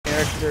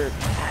character.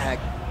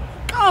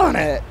 On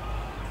it.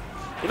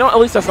 You know, at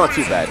least that's not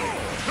too bad.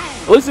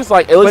 At least it's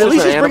like, at least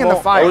it's an bringing animal.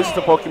 the fire. At least it's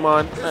a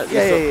Pokemon.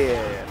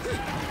 Yeah.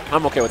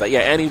 I'm okay with that.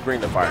 Yeah, and he's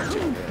bringing the fire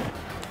too.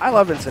 I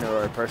love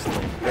Incineraor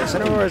personally.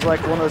 Incineraor is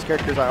like one of those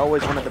characters I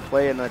always wanted to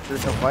play in the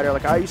traditional fighter.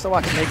 Like I used to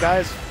watch Snake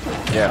Guys,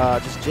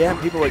 just jam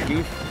people with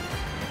Geef,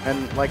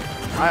 and like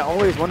I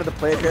always wanted to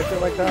play a character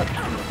like that,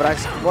 but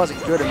I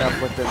wasn't good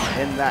enough with him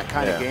in that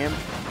kind of game.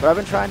 But I've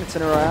been trying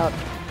Incineraor out,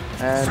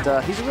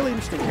 and he's a really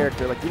interesting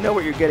character. Like you know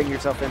what you're getting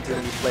yourself into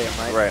when you play him,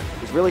 right? Right.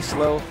 He's really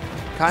slow,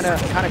 kind of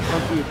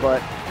clunky,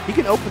 but he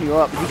can open you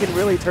up. He can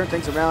really turn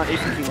things around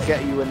if he can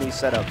get you in these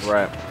setups.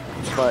 Right.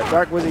 But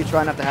Dark Wizzy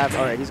try not to have.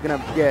 All right, he's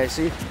gonna. Yeah,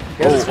 see.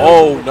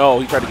 Oh no,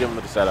 he tried to give him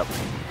the setup.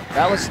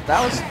 That was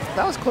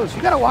close.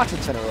 You gotta watch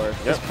Incineraor.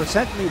 His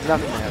percent means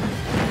nothing to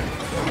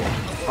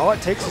him. All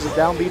it takes is a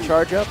down B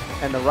charge up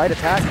and the right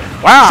attack.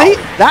 Wow. See,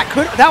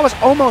 that was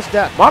almost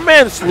death. My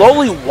man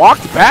slowly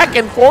walked back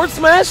and forward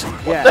smash.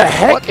 What the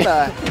heck? What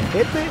the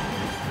hit me?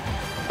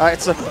 All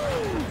right, so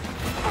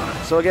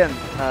again,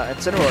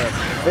 Incineraor,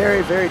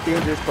 very very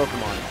dangerous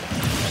Pokemon.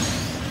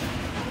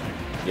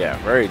 Yeah,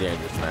 very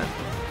dangerous, man.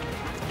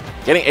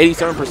 Getting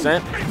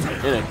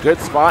 87% in a good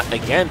spot.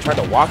 Again, trying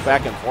to walk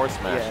back and forward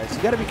smash. Yeah, so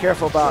you got to be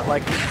careful about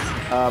like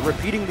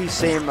repeating these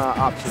same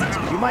options.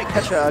 You might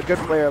catch a good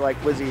player like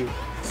Wizzy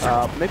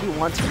maybe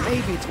once,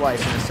 maybe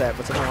twice in a set,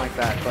 but something like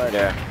that. But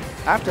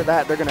after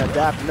that, they're going to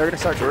adapt and they're going to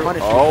start to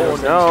punish you. Oh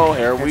no,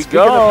 here we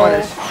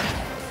go.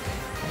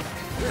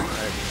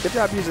 Good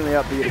job using the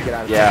up B to get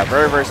out of it. Yeah,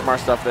 very, very smart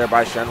stuff there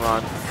by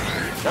Shenron.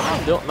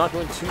 Shenron not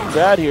doing too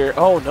bad here.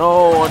 Oh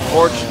no,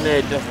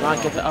 unfortunate. Does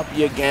not get the up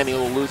B again. He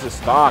will lose his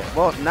stock.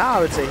 Well, now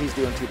I would say he's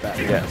doing too bad.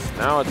 Yes,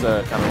 now it's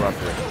a kind of rough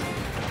here.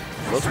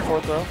 Looking for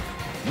it though.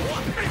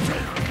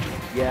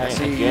 Yeah,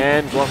 see.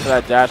 Again, going for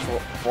that dash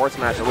forward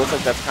smash. It looks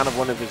like that's kind of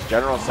one of his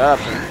general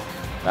setups. And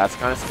that's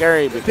kind of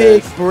scary because.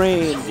 Big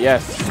brain.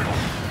 Yes.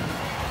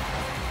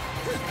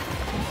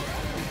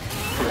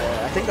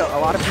 Yeah, I think a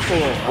lot of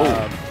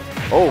people.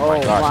 Oh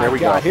my gosh, here we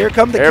go. Here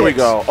come the kicks. There we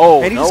go.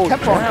 Oh, and he just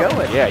kept on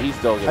going. Yeah, he's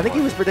still good. I think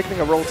he was predicting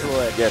a roll to the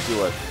ledge. Yes, he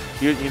was.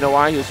 You know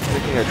why? He was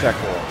predicting a tech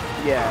roll.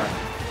 Yeah.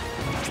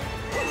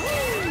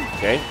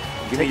 Okay.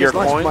 Give me Take your his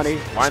lunch coins. money.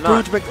 Why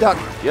not? Scrooge McDuck.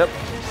 Yep.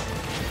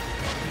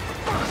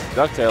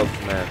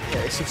 DuckTales, man.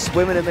 Yeah, he's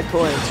swimming in the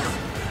coins.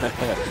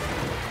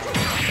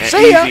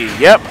 See ya.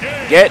 Easy. Yep.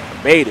 Get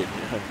baited.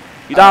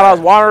 You thought I was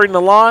watering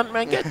the lawn?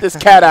 Man, get this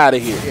cat out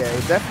of here. Yeah,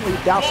 he's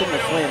definitely dousing the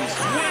flames.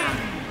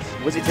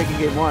 Wizzy taking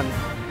game one.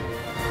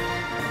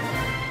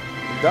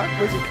 Dark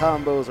Wizzy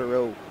combos are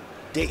OD.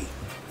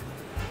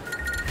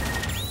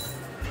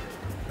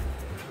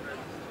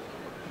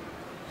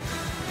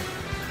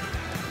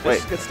 Wait,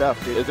 this is good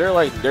stuff, dude. Is there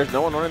like, there's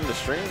no one running the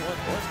stream?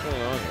 What's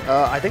going on here?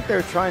 I think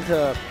they're trying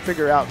to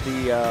figure out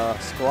the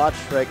squad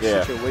strike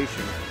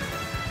situation.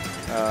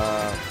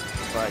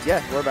 But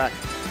yeah, we're back.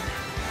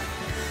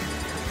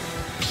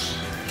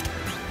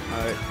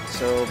 All right,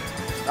 so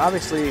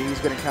obviously he's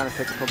going to counter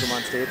pick the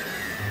Pokemon stage.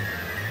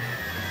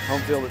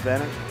 Home field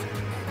advantage.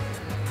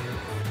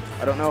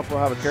 I don't know if we'll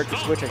have a character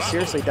switch. I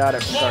seriously doubt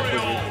it from Dark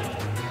Wizzy.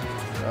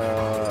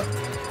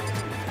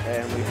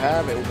 And we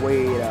have it.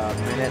 Wait a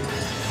minute.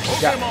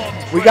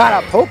 We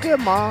got a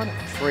Pokemon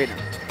trainer.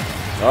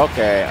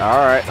 Okay,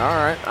 all right.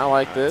 I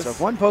like this. So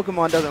if one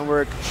Pokemon doesn't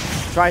work,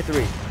 try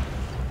 3.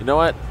 You know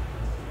what?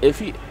 If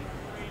he,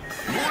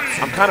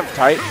 I'm kind of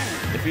tight.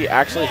 If he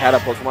actually had a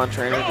Pokemon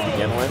trainer to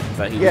begin with,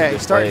 that he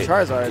started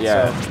Charizard.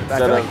 Yeah, so I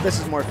feel like this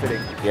is more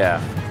fitting.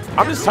 Yeah.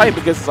 I'm just tight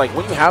because it's like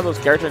when you have those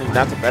characters and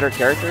that's a better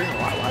character,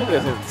 why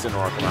doesn't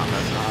Incineroar come out,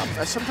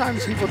 man?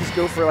 Sometimes people just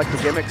go for like the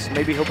gimmicks,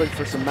 maybe hoping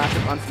for some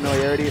matchup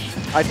unfamiliarity.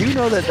 I do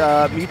know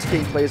that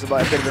Mewtwo plays a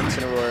bit of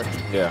Incineroar.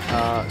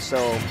 Yeah. So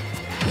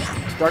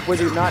Dark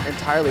Wizzy is not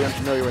entirely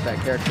unfamiliar with that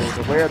character. He's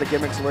aware of the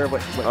gimmicks, aware of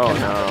what can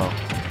happen.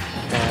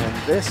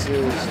 And this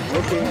is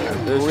looking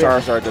This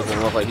Charizard doesn't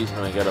look like he's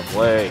going to get a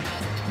play.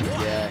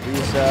 Yeah,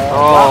 he's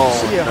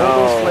hold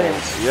those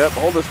flames. Yep,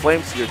 hold those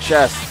flames to your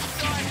chest.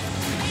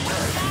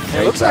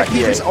 It looks like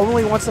he just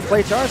only wants to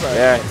play Charizard.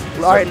 Yeah.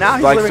 All right, now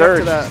he's like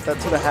living up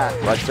to the hat.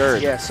 Like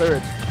Surge. Yeah,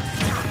 Surge.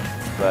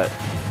 But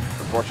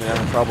unfortunately,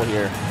 having trouble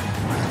here.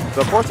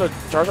 So of course,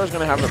 Charizard's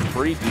going to have a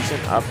pretty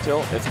decent up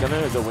tilt. It's going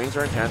to, the wings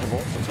are intangible,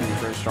 so it's going to be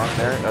pretty strong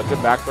there. A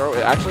good back throw.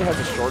 It actually has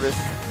the shortest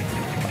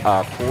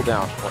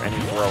cooldown for any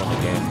throw in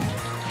the game.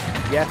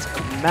 Yeah, it's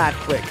mad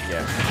quick.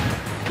 Yeah.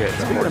 Good.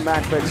 Speaking of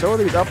mad quick, so are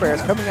these up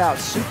airs coming out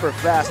super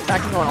fast,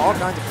 packing on all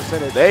kinds of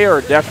percentage. They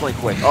are definitely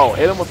quick. Oh,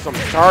 hit him with some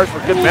charge for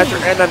good measure,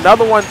 and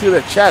another one to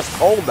the chest.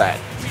 Hold that.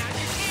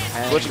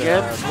 And switch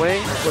again,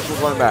 swing, switch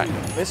with one back.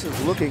 This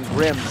is looking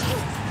grim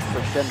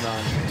for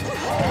Shenron.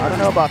 I don't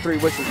know about 3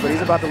 wishes, but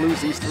he's about to lose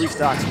these 3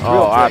 stocks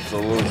real quick.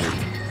 Absolutely.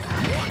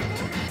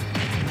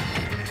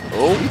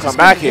 Oh, come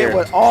back here.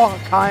 With all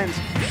kinds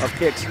of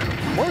kicks.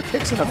 More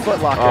kicks in the Foot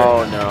Locker.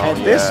 Oh, no.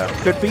 And this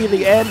could be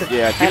the end.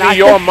 Yeah, give me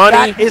your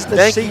money. That is the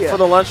Thank you for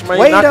the lunch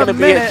money. Not going to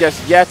be it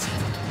just yet.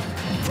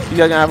 You guys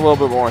going to have a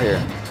little bit more here.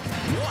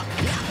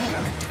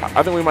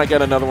 I think we might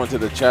get another one to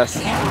the chest.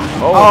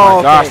 Oh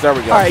my gosh, there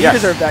we go. All right, yes. you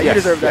deserve that. Yes.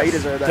 You deserve that. Yes. You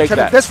deserve that. Take Trying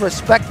that. to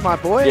disrespect my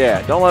boy?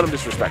 Yeah, don't let him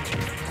disrespect you.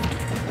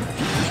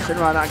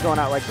 Shenron not going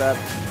out like that.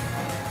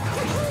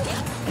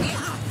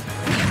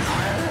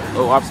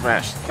 Oh, up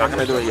smash. Not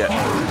going to do it yet.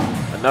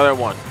 Another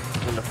one.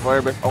 And the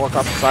flare bit all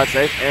across the side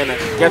safe, and it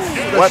gets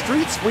the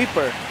street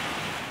sweeper.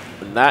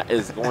 And that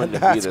is going to be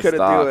That's the gonna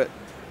stop. do it.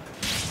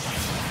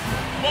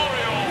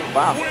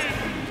 Wow.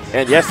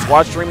 And yes,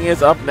 squad streaming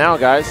is up now,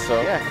 guys.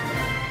 So Yeah.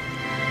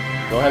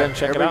 go ahead and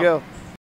check it out. Here we go.